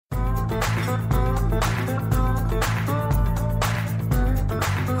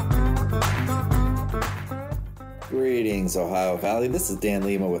Greetings, Ohio Valley. This is Dan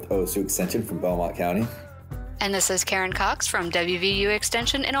Lima with OSU Extension from Belmont County. And this is Karen Cox from WVU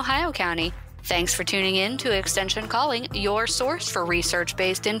Extension in Ohio County. Thanks for tuning in to Extension Calling, your source for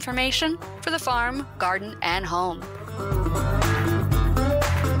research-based information for the farm, garden, and home.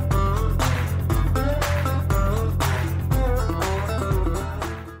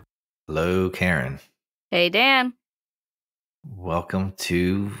 Hello, Karen. Hey, Dan. Welcome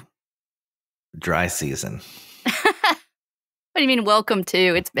to dry season. What do you mean, welcome to?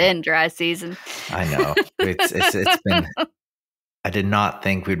 It's been dry season. I know. It's been... I did not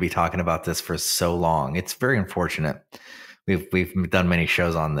think we'd be talking about this for so long. It's very unfortunate. We've done many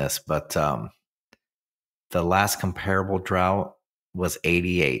shows on this, but the last comparable drought was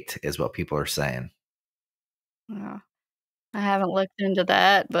 88, is what people are saying. Oh, I haven't looked into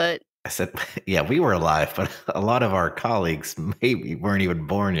that, but... I said, yeah, we were alive, but a lot of our colleagues maybe weren't even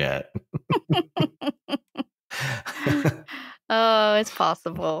born yet. Oh, it's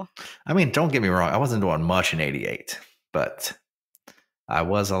possible. I mean, don't get me wrong. I wasn't doing much in 88, but I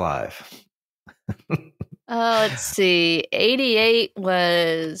was alive. Let's see. 88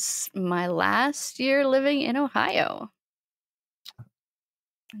 was my last year living in Ohio.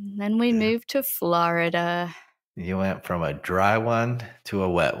 And then we moved to Florida. You went from a dry one to a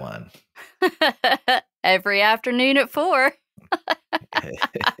wet one. Every afternoon at 4.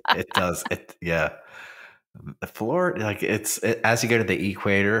 It does. Yeah. Florida, like as you go to the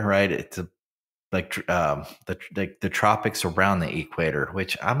equator, right? It's the tropics around the equator,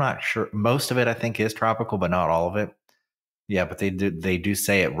 which I'm not sure. Most of it, I think, is tropical, but not all of it. Yeah, but they do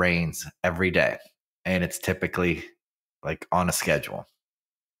say it rains every day, and it's typically like on a schedule.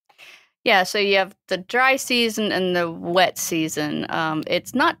 Yeah, so you have the dry season and the wet season.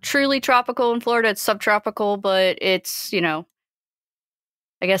 It's not truly tropical in Florida; it's subtropical, but it's,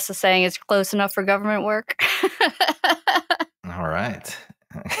 I guess the saying is close enough for government work. All right.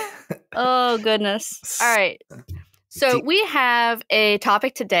 Oh, goodness. All right. So we have a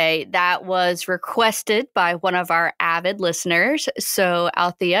topic today that was requested by one of our avid listeners. So,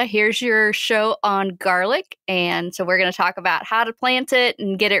 Althea, here's your show on garlic. And so we're going to talk about how to plant it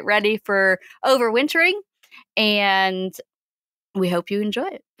and get it ready for overwintering. And we hope you enjoy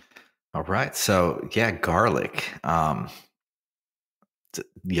it. All right. So, yeah, garlic.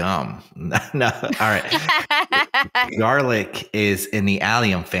 Yum. No. All right. Garlic is in the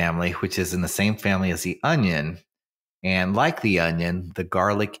allium family, which is in the same family as the onion. And like the onion, the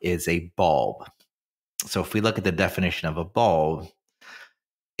garlic is a bulb. So if we look at the definition of a bulb,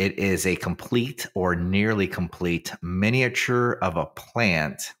 it is a complete or nearly complete miniature of a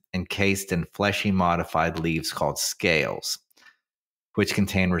plant encased in fleshy modified leaves called scales, which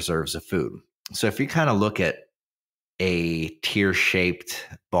contain reserves of food. So if you kind of look at a tear-shaped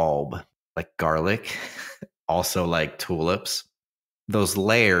bulb like garlic, also like tulips, those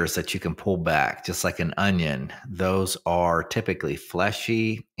layers that you can pull back, just like an onion, those are typically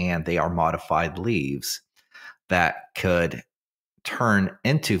fleshy and they are modified leaves that could turn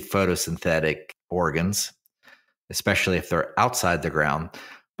into photosynthetic organs, especially if they're outside the ground.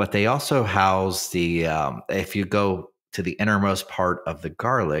 But they also house if you go to the innermost part of the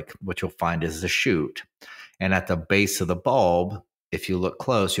garlic, what you'll find is the shoot. And at the base of the bulb, if you look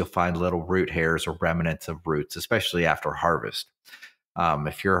close, you'll find little root hairs or remnants of roots, especially after harvest.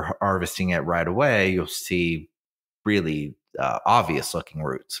 If you're harvesting it right away, you'll see really obvious looking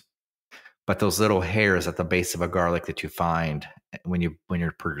roots. But those little hairs at the base of a garlic that you find when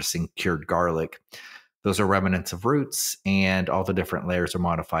you're purchasing cured garlic, those are remnants of roots, and all the different layers are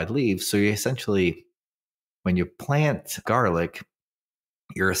modified leaves. So you essentially, when you plant garlic,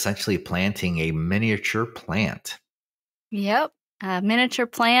 you're essentially planting a miniature plant. Yep, a miniature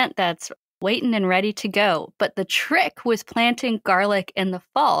plant that's waiting and ready to go. But the trick with planting garlic in the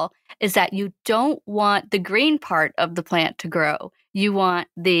fall is that you don't want the green part of the plant to grow. You want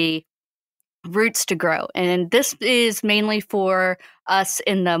the roots to grow. And this is mainly for us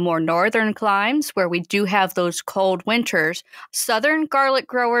in the more northern climes where we do have those cold winters. Southern garlic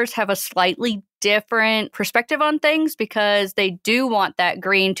growers have a slightly different perspective on things because they do want that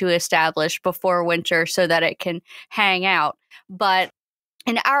green to establish before winter so that it can hang out. But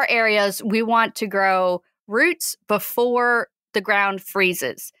in our areas, we want to grow roots before the ground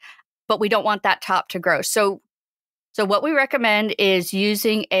freezes, but we don't want that top to grow. So what we recommend is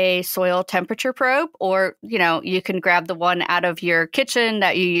using a soil temperature probe, or, you can grab the one out of your kitchen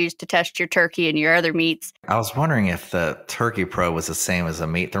that you use to test your turkey and your other meats. I was wondering if the turkey probe was the same as a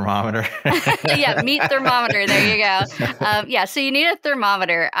meat thermometer. Yeah, meat thermometer. There you go. So you need a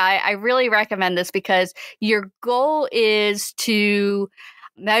thermometer. I really recommend this because your goal is to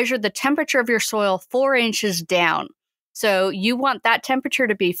measure the temperature of your soil 4 inches down. So you want that temperature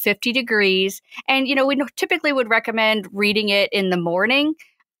to be 50 degrees. And, we typically would recommend reading it in the morning.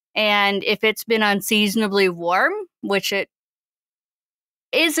 And if it's been unseasonably warm, which it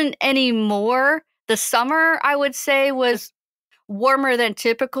isn't anymore, the summer, I would say, was warmer than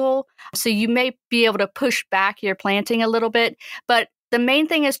typical. So you may be able to push back your planting a little bit. But the main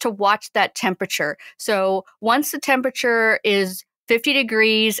thing is to watch that temperature. So once the temperature is 50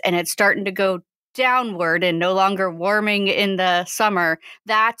 degrees and it's starting to go downward and no longer warming in the summer,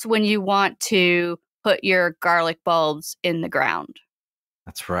 that's when you want to put your garlic bulbs in the ground.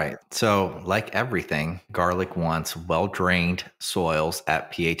 That's right. So, like everything, garlic wants well drained soils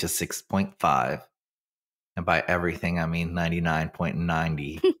at pH of 6.5. And by everything, I mean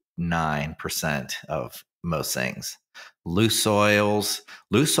 99.99% of most things. Loose soils.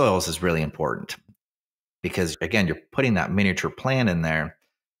 Loose soils is really important because, again, you're putting that miniature plant in there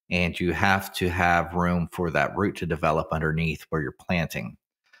and you have to have room for that root to develop underneath where you're planting.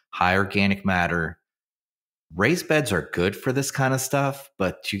 High organic matter. Raised beds are good for this kind of stuff,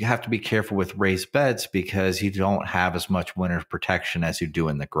 but you have to be careful with raised beds because you don't have as much winter protection as you do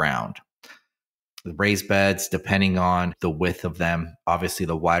in the ground. The raised beds, depending on the width of them, obviously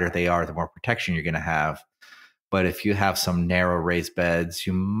the wider they are, the more protection you're going to have. But if you have some narrow raised beds,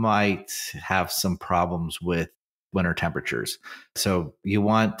 you might have some problems with winter temperatures. So you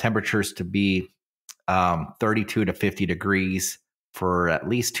want temperatures to be 32 to 50 degrees for at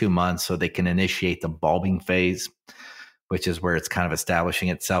least 2 months so they can initiate the bulbing phase, which is where it's kind of establishing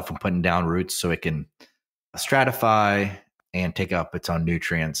itself and putting down roots so it can stratify and take up its own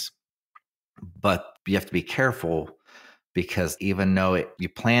nutrients. But you have to be careful because even though you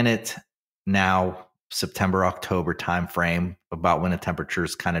plant it now, September, October timeframe, about when the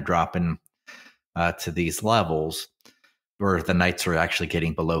temperatures kind of dropping to these levels, where the nights are actually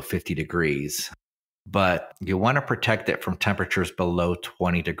getting below 50 degrees. But you want to protect it from temperatures below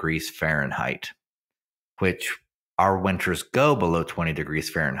 20 degrees Fahrenheit, which our winters go below 20 degrees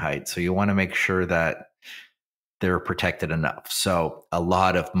Fahrenheit. So you want to make sure that they're protected enough. So a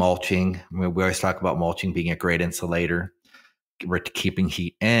lot of mulching. We always talk about mulching being a great insulator. We're keeping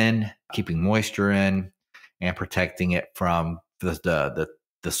heat in, keeping moisture in, and protecting it from the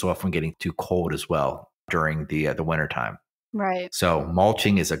soil from getting too cold as well during the wintertime. Right. So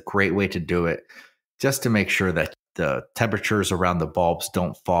mulching is a great way to do it, just to make sure that the temperatures around the bulbs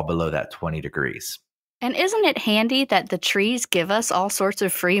don't fall below that 20 degrees. And isn't it handy that the trees give us all sorts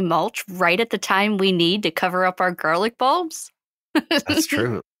of free mulch right at the time we need to cover up our garlic bulbs? That's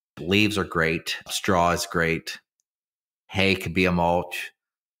true. Leaves are great. Straw is great. Hay could be a mulch,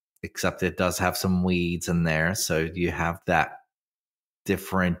 except it does have some weeds in there. So you have that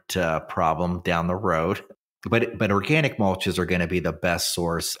different problem down the road. But organic mulches are going to be the best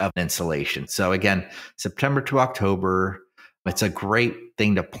source of insulation. So again, September to October, it's a great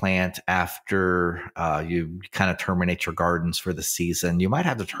thing to plant after you kind of terminate your gardens for the season. You might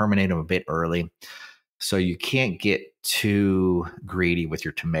have to terminate them a bit early. So you can't get too greedy with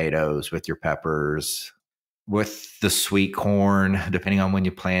your tomatoes, with your peppers, with the sweet corn. Depending on when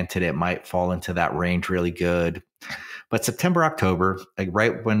you planted it, it might fall into that range really good. But September, October, like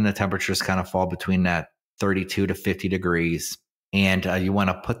right when the temperatures kind of fall between that 32 to 50 degrees, and you want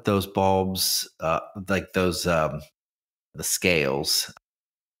to put those bulbs, like those the scales,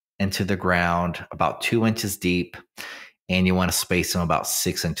 into the ground about 2 inches deep, and you want to space them about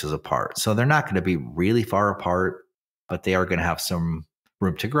 6 inches apart. So they're not going to be really far apart, but they are going to have some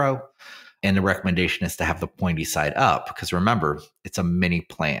room to grow. And the recommendation is to have the pointy side up because remember, it's a mini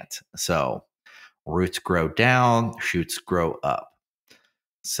plant. So roots grow down, shoots grow up.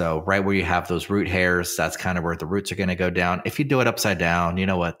 So right where you have those root hairs, that's kind of where the roots are going to go down. If you do it upside down, you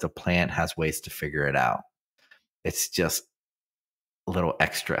know what? The plant has ways to figure it out. It's just a little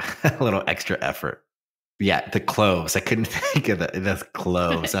extra, a little extra effort. Yeah, the cloves. I couldn't think of the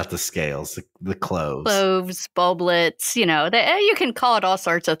cloves, not the scales. The cloves. Cloves, bulblets, you can call it all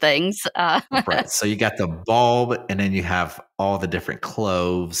sorts of things. Right. So you got the bulb, and then you have all the different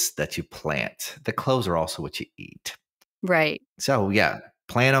cloves that you plant. The cloves are also what you eat. Right. So yeah,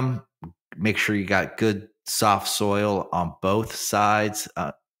 plant them. Make sure you got good soft soil on both sides.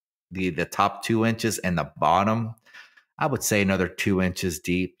 The top 2 inches and the bottom, I would say another 2 inches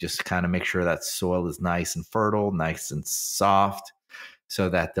deep. Just to kind of make sure that soil is nice and fertile, nice and soft, so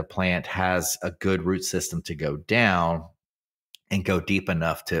that the plant has a good root system to go down and go deep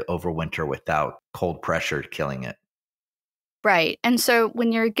enough to overwinter without cold pressure killing it. Right. And so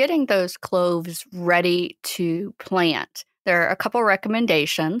when you're getting those cloves ready to plant, there are a couple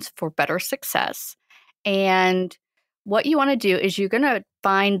recommendations for better success. And what you want to do is you're going to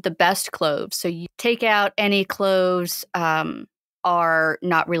find the best cloves. So you take out any cloves are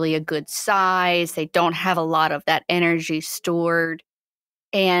not really a good size. They don't have a lot of that energy stored.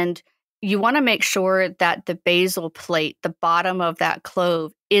 And you want to make sure that the basil plate, the bottom of that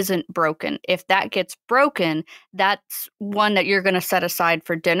clove, isn't broken. If that gets broken, that's one that you're going to set aside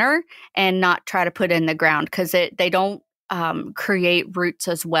for dinner and not try to put in the ground, because they don't create roots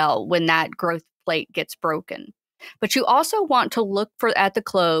as well when that growth plate gets broken. But you also want to look at the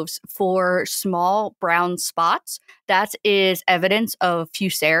cloves for small brown spots. That is evidence of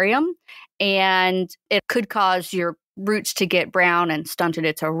fusarium, and it could cause your roots to get brown and stunted.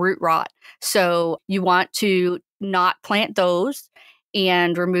 It's a root rot. So you want to not plant those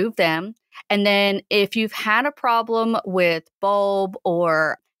and remove them. And then if you've had a problem with bulb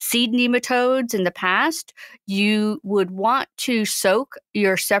or seed nematodes in the past, you would want to soak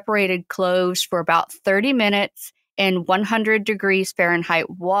your separated cloves for about 30 minutes in 100 degrees Fahrenheit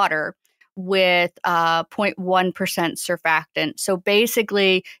water with 0.1% surfactant. So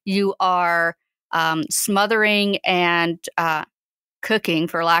basically, you are smothering and cooking,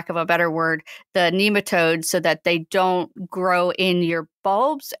 for lack of a better word, the nematodes so that they don't grow in your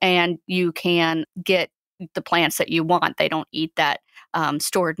bulbs and you can get the plants that you want. They don't eat that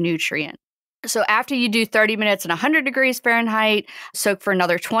stored nutrient. So after you do 30 minutes at 100 degrees Fahrenheit, soak for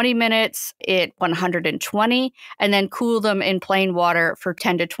another 20 minutes at 120, and then cool them in plain water for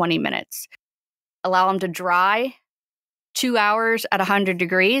 10 to 20 minutes. Allow them to dry 2 hours at 100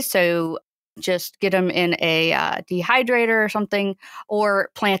 degrees. So just get them in a dehydrator or something, or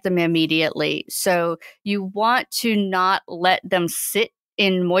plant them immediately. So you want to not let them sit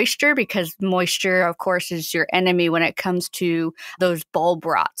in moisture, because moisture, of course, is your enemy when it comes to those bulb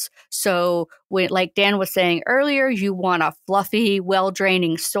rots. So like Dan was saying earlier, you want a fluffy,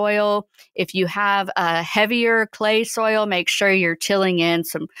 well-draining soil. If you have a heavier clay soil, make sure you're tilling in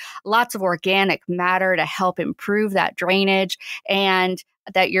lots of organic matter to help improve that drainage, and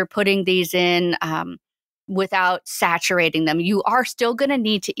that you're putting these in without saturating them. You are still going to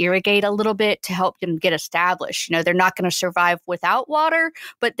need to irrigate a little bit to help them get established. They're not going to survive without water,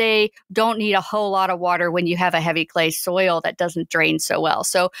 but they don't need a whole lot of water when you have a heavy clay soil that doesn't drain so well.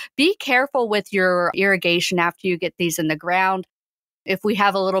 So be careful with your irrigation after you get these in the ground. If we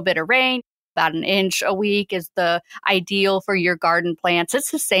have a little bit of rain, about an inch a week is the ideal for your garden plants.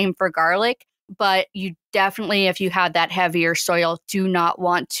 It's the same for garlic, but you definitely, if you have that heavier soil, do not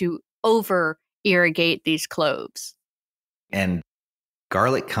want to over irrigate these cloves. And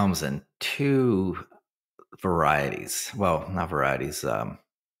garlic comes in two varieties. Well, not varieties,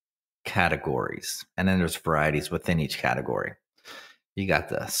 categories. And then there's varieties within each category. You got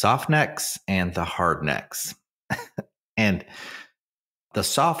the soft necks and the hard necks. And the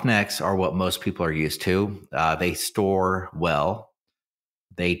soft necks are what most people are used to. They store well.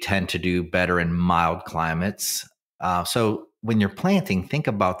 They tend to do better in mild climates. So when you're planting, think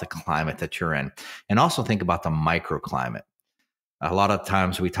about the climate that you're in, and also think about the microclimate. A lot of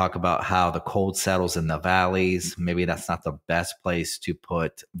times we talk about how the cold settles in the valleys. Maybe that's not the best place to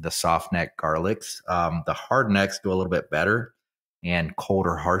put the soft neck garlics. The hard necks do a little bit better in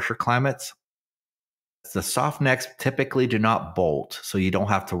colder, harsher climates. The soft necks typically do not bolt, so you don't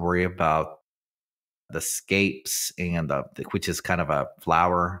have to worry about the scapes and which is kind of a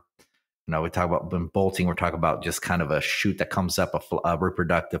flower. We talk about when bolting, we're talking about just kind of a shoot that comes up, a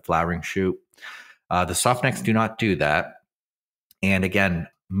reproductive flowering shoot. The soft necks do not do that. And again,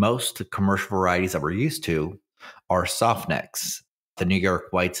 most commercial varieties that we're used to are soft necks. The New York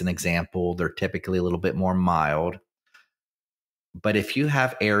White's an example. They're typically a little bit more mild. But if you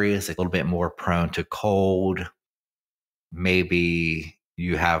have areas a little bit more prone to cold, maybe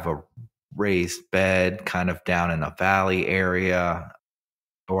you have a raised bed kind of down in a valley area,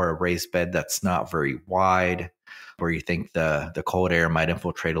 or a raised bed that's not very wide, where you think the cold air might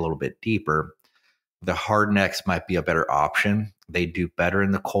infiltrate a little bit deeper, the hard necks might be a better option. They do better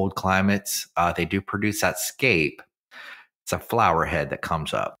in the cold climates. They do produce that scape. It's a flower head that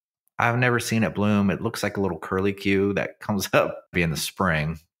comes up. I've never seen it bloom. It looks like a little curlicue that comes up in the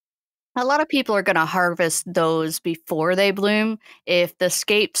spring. A lot of people are going to harvest those before they bloom. If the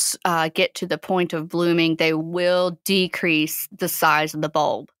scapes get to the point of blooming, they will decrease the size of the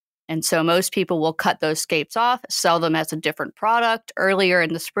bulb. And so most people will cut those scapes off, sell them as a different product earlier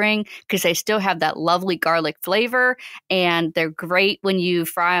in the spring, because they still have that lovely garlic flavor. And they're great when you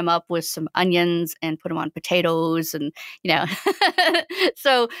fry them up with some onions and put them on potatoes. And,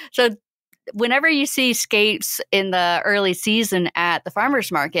 so whenever you see scapes in the early season at the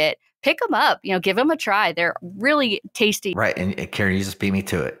farmer's market, pick them up, give them a try. They're really tasty. Right. And Karen, you just beat me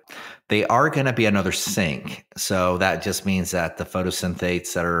to it. They are going to be another sink. So that just means that the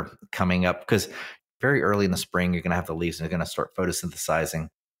photosynthates that are coming up, because very early in the spring, you're going to have the leaves and they're going to start photosynthesizing.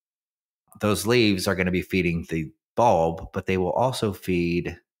 Those leaves are going to be feeding the bulb, but they will also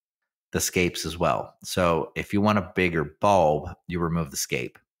feed the scapes as well. So if you want a bigger bulb, you remove the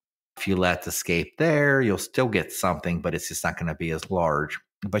scape. If you let the scape there, you'll still get something, but it's just not going to be as large.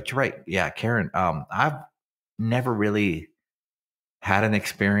 But you're right. Yeah, Karen, I've never really had an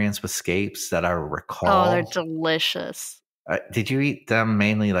experience with scapes that I Oh, they're recall. delicious. Did you eat them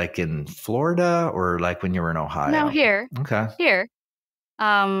mainly like in Florida or like when you were in No, Ohio? here, Okay. here.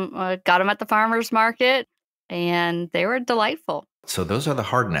 Got them at the farmer's market, and they were delightful. So those are the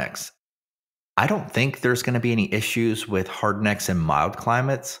hardnecks. I don't think there's going to be any issues with hardnecks in mild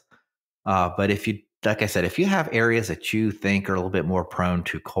climates. But if you, like I said, if you have areas that you think are a little bit more prone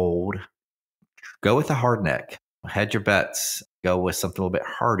to cold, go with a hardneck. Hedge your bets. Go with something a little bit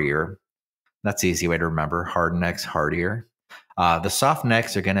hardier. That's the easy way to remember. Hard necks, hardier. The soft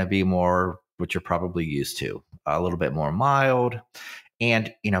necks are going to be more what you're probably used to, a little bit more mild.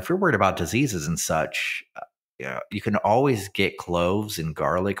 And, if you're worried about diseases and such, yeah, you can always get cloves and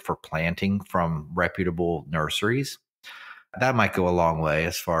garlic for planting from reputable nurseries. That might go a long way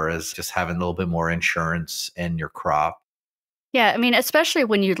as far as just having a little bit more insurance in your crop. Yeah, I mean, especially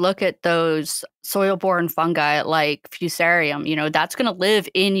when you look at those soil-borne fungi like Fusarium, that's going to live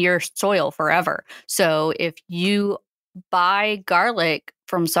in your soil forever. So if you buy garlic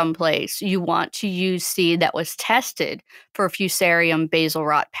from someplace, you want to use seed that was tested for Fusarium basal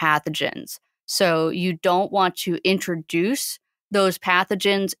rot pathogens. So you don't want to introduce those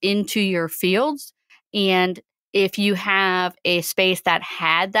pathogens into your fields. And if you have a space that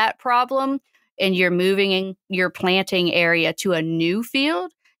had that problem, and you're moving your planting area to a new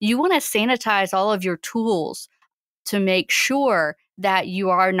field, you want to sanitize all of your tools to make sure that you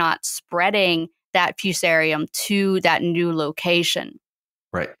are not spreading that fusarium to that new location.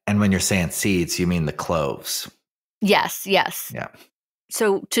 Right. And when you're saying seeds, you mean the cloves. Yes, yes. Yeah.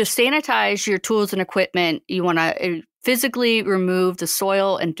 So to sanitize your tools and equipment, you want to physically remove the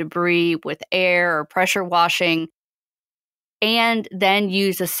soil and debris with air or pressure washing, and then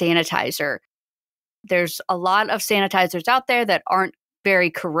use a sanitizer. There's a lot of sanitizers out there that aren't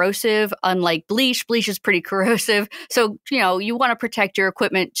very corrosive, unlike bleach. Bleach is pretty corrosive. So, you want to protect your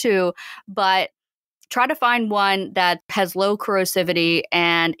equipment too, but try to find one that has low corrosivity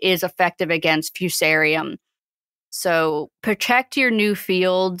and is effective against fusarium. So, protect your new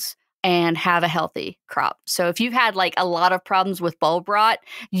fields and have a healthy crop. So, if you've had like a lot of problems with bulb rot,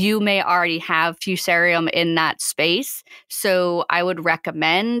 you may already have fusarium in that space. So, I would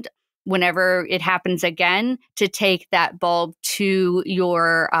recommend whenever it happens again to take that bulb to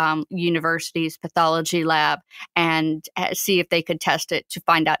your university's pathology lab and see if they could test it to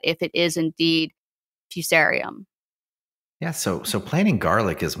find out if it is indeed fusarium. Yeah. So planting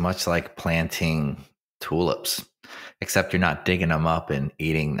garlic is much like planting tulips, except you're not digging them up and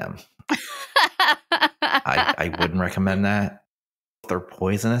eating them. I wouldn't recommend that. They're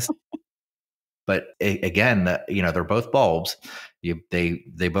poisonous. But again, they're both bulbs.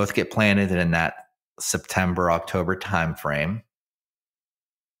 They both get planted in that September October timeframe.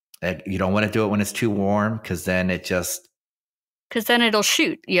 You don't want to do it when it's too warm because then it just Because then it'll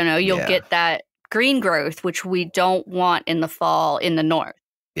shoot, you'll yeah get that green growth, which we don't want in the fall in the north.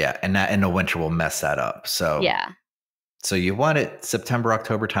 yeah, and that in the winter will mess that up. Yeah. So you want it September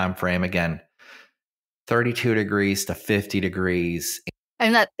October timeframe again, 32 degrees to 50 degrees.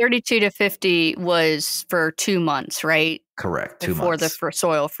 And that 32 to 50 was for 2 months, right? Correct, 2 Before the months.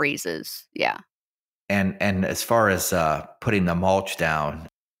 soil freezes. Yeah. And as far as putting the mulch down,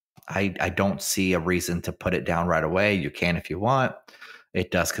 I don't see a reason to put it down right away. You can if you want.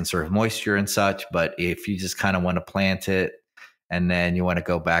 It does conserve moisture and such, but if you just kind of want to plant it and then you want to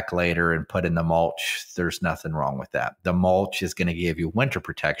go back later and put in the mulch, there's nothing wrong with that. The mulch is going to give you winter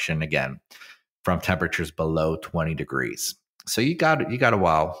protection again from temperatures below 20 degrees. So you got a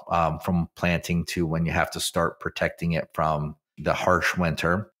while from planting to when you have to start protecting it from the harsh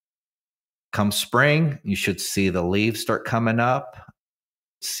winter. Come spring, you should see the leaves start coming up.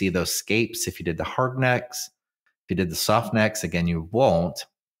 See those scapes if you did the hard necks. If you did the soft necks, again, you won't.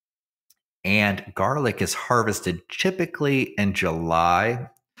 And garlic is harvested typically in July.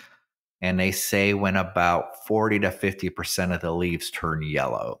 And they say when about 40 to 50% of the leaves turn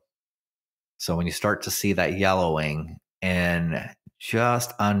yellow. So when you start to see that yellowing in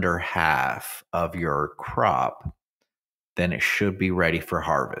just under half of your crop, then it should be ready for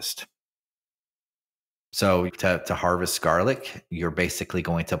harvest. So to harvest garlic, you're basically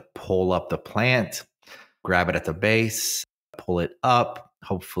going to pull up the plant, grab it at the base, pull it up.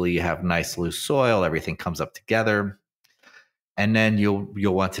 Hopefully you have nice loose soil, everything comes up together. And then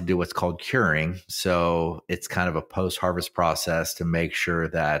you'll want to do what's called curing. So it's kind of a post-harvest process to make sure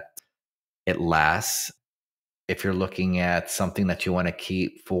that it lasts. If you're looking at something that you want to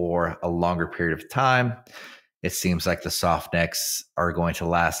keep for a longer period of time, it seems like the soft necks are going to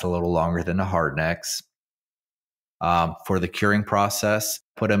last a little longer than the hard necks. For the curing process,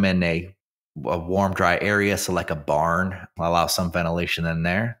 put them in a warm, dry area. So like a barn, allow some ventilation in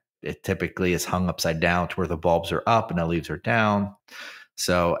there. It typically is hung upside down to where the bulbs are up and the leaves are down.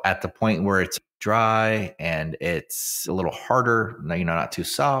 So at the point where it's dry and it's a little harder, not too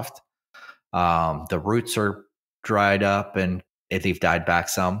soft, the roots are dried up and they've died back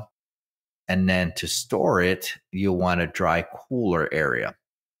some. And then to store it, you'll want a dry, cooler area.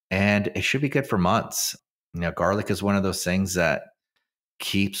 And it should be good for months. Garlic is one of those things that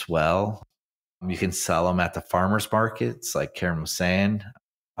keeps well. You can sell them at the farmers markets, like Karen was saying.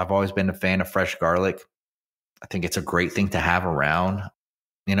 I've always been a fan of fresh garlic. I think it's a great thing to have around.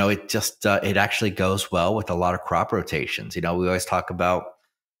 It just, it actually goes well with a lot of crop rotations. We always talk about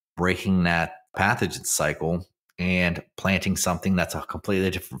breaking that pathogen cycle and planting something that's a completely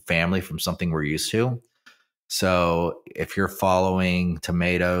different family from something we're used to. So if you're following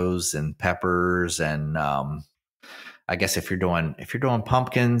tomatoes and peppers and I guess if you're doing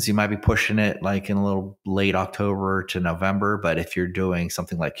pumpkins, you might be pushing it like in a little late October to November. But if you're doing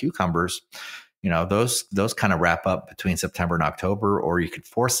something like cucumbers, those kind of wrap up between September and October, or you could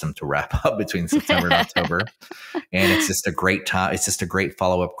force them to wrap up between September and October. And it's just a great time. It's just a great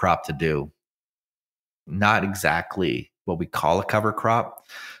follow-up crop to do. Not exactly what we call a cover crop,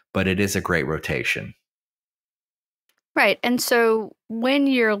 but it is a great rotation. Right. And so when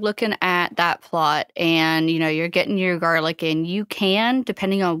you're looking at that plot and, you're getting your garlic in, you can,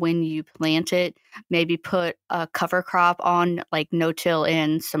 depending on when you plant it, maybe put a cover crop on, like no-till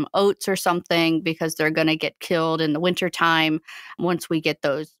in some oats or something, because they're going to get killed in the wintertime. Once we get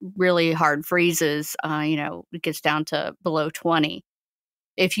those really hard freezes, it gets down to below 20.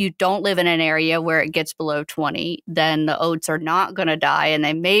 If you don't live in an area where it gets below 20, then the oats are not going to die and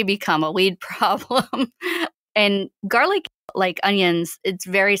they may become a weed problem. And garlic, like onions, it's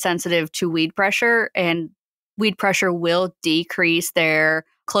very sensitive to weed pressure, and weed pressure will decrease their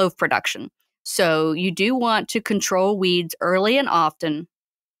clove production. So you do want to control weeds early and often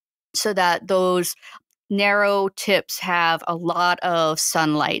so that those narrow tips have a lot of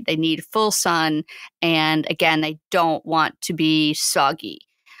sunlight. They need full sun. And again, they don't want to be soggy.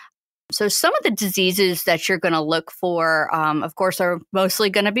 So some of the diseases that you're going to look for, of course, are mostly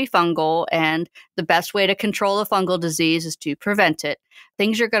going to be fungal. And the best way to control a fungal disease is to prevent it.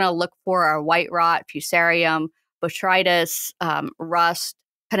 Things you're going to look for are white rot, fusarium, botrytis, rust,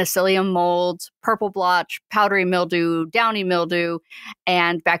 penicillium molds, purple blotch, powdery mildew, downy mildew,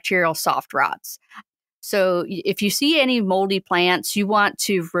 and bacterial soft rots. So if you see any moldy plants, you want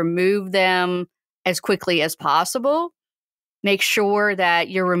to remove them as quickly as possible. Make sure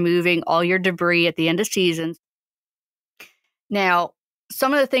that you're removing all your debris at the end of season. Now,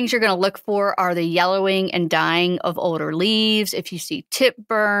 some of the things you're going to look for are the yellowing and dying of older leaves. If you see tip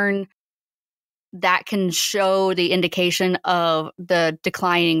burn, that can show the indication of the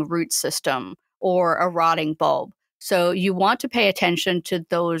declining root system or a rotting bulb. So you want to pay attention to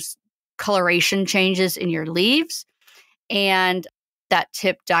those coloration changes in your leaves and that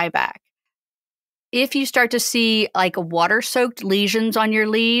tip dieback. If you start to see like water-soaked lesions on your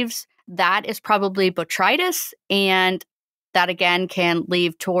leaves, that is probably botrytis, and that again can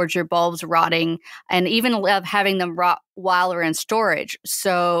lead towards your bulbs rotting and even having them rot while they're in storage.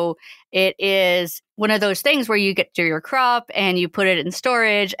 So it is one of those things where you get to your crop and you put it in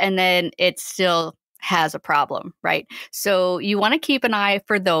storage and then it still has a problem, right? So you want to keep an eye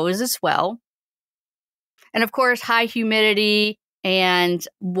for those as well. And of course, high humidity and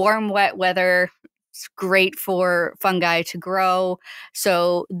warm, wet weather, it's great for fungi to grow.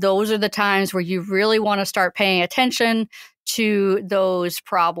 So those are the times where you really want to start paying attention to those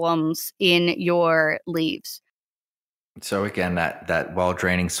problems in your leaves. So again, that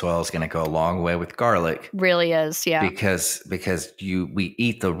well-draining soil is going to go a long way with garlic. Really is, yeah. Because we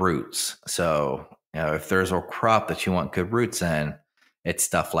eat the roots. So if there's a crop that you want good roots in, it's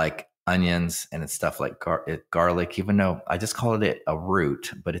stuff like onions and it's stuff like garlic. Even though I just called it a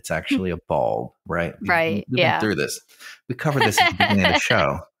root, but it's actually a bulb, right? Right. We've been through this. We covered this at the beginning of the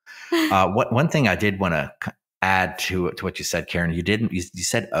show. One thing I did want to add to what you said, Karen, you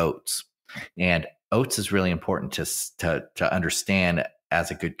said oats, and oats is really important to understand as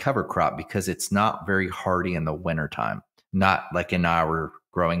a good cover crop because it's not very hardy in the wintertime, not like in our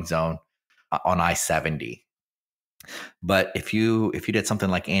growing zone on I-70. But if you did something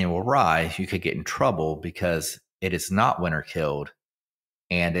like annual rye, you could get in trouble because it is not winter killed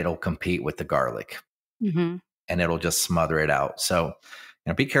and it'll compete with the garlic Mm-hmm. and it'll just smother it out. So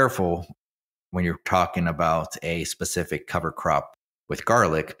be careful when you're talking about a specific cover crop with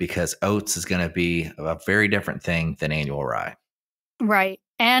garlic because oats is going to be a very different thing than annual rye. Right.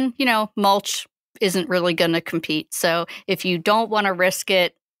 And, mulch isn't really going to compete. So if you don't want to risk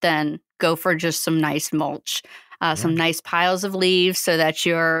it, then go for just some nice mulch, some nice piles of leaves so that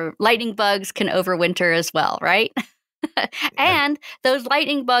your lightning bugs can overwinter as well, right? And those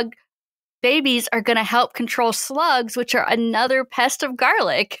lightning bug babies are going to help control slugs, which are another pest of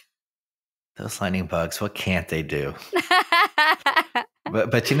garlic. Those lightning bugs, what can't they do? But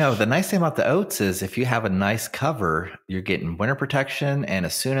the nice thing about the oats is if you have a nice cover, you're getting winter protection. And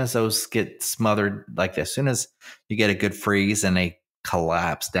as soon as those get smothered, like as soon as you get a good freeze and they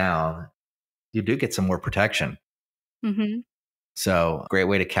collapse down, you do get some more protection. Mm-hmm. So great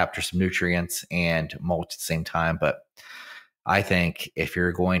way to capture some nutrients and mulch at the same time. But I think if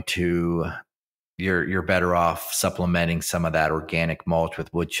you're going to, you're better off supplementing some of that organic mulch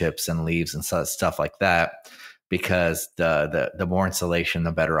with wood chips and leaves and stuff like that, because the more insulation,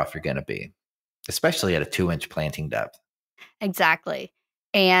 the better off you're going to be, especially at a 2-inch planting depth. Exactly.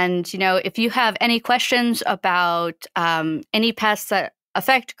 And, if you have any questions about any pests that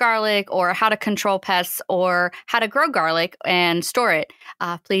affect garlic or how to control pests or how to grow garlic and store it,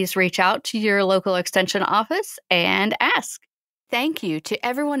 please reach out to your local extension office and ask. Thank you to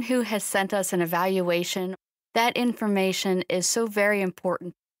everyone who has sent us an evaluation. That information is so very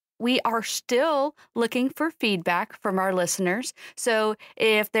important. We are still looking for feedback from our listeners. So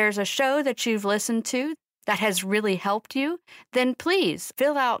if there's a show that you've listened to that has really helped you, then please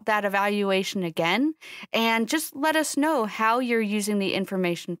fill out that evaluation again and just let us know how you're using the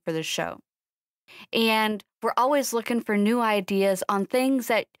information for the show. And we're always looking for new ideas on things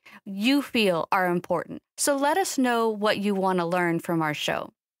that you feel are important. So let us know what you want to learn from our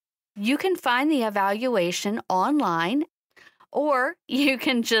show. You can find the evaluation online, or you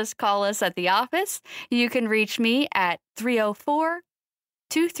can just call us at the office. You can reach me at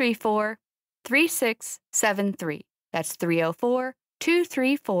 304-234-3673. That's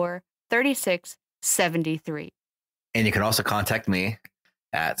 304-234-3673. And you can also contact me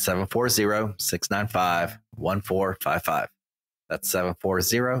at 740-695-1455. That's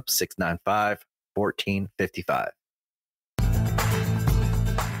 740-695-1455.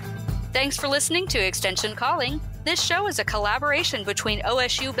 Thanks for listening to Extension Calling. This show is a collaboration between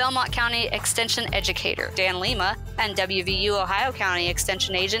OSU Belmont County Extension Educator Dan Lima and WVU Ohio County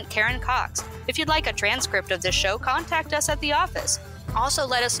Extension Agent Karen Cox. If you'd like a transcript of this show, contact us at the office. Also,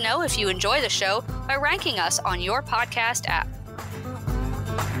 let us know if you enjoy the show by ranking us on your podcast app.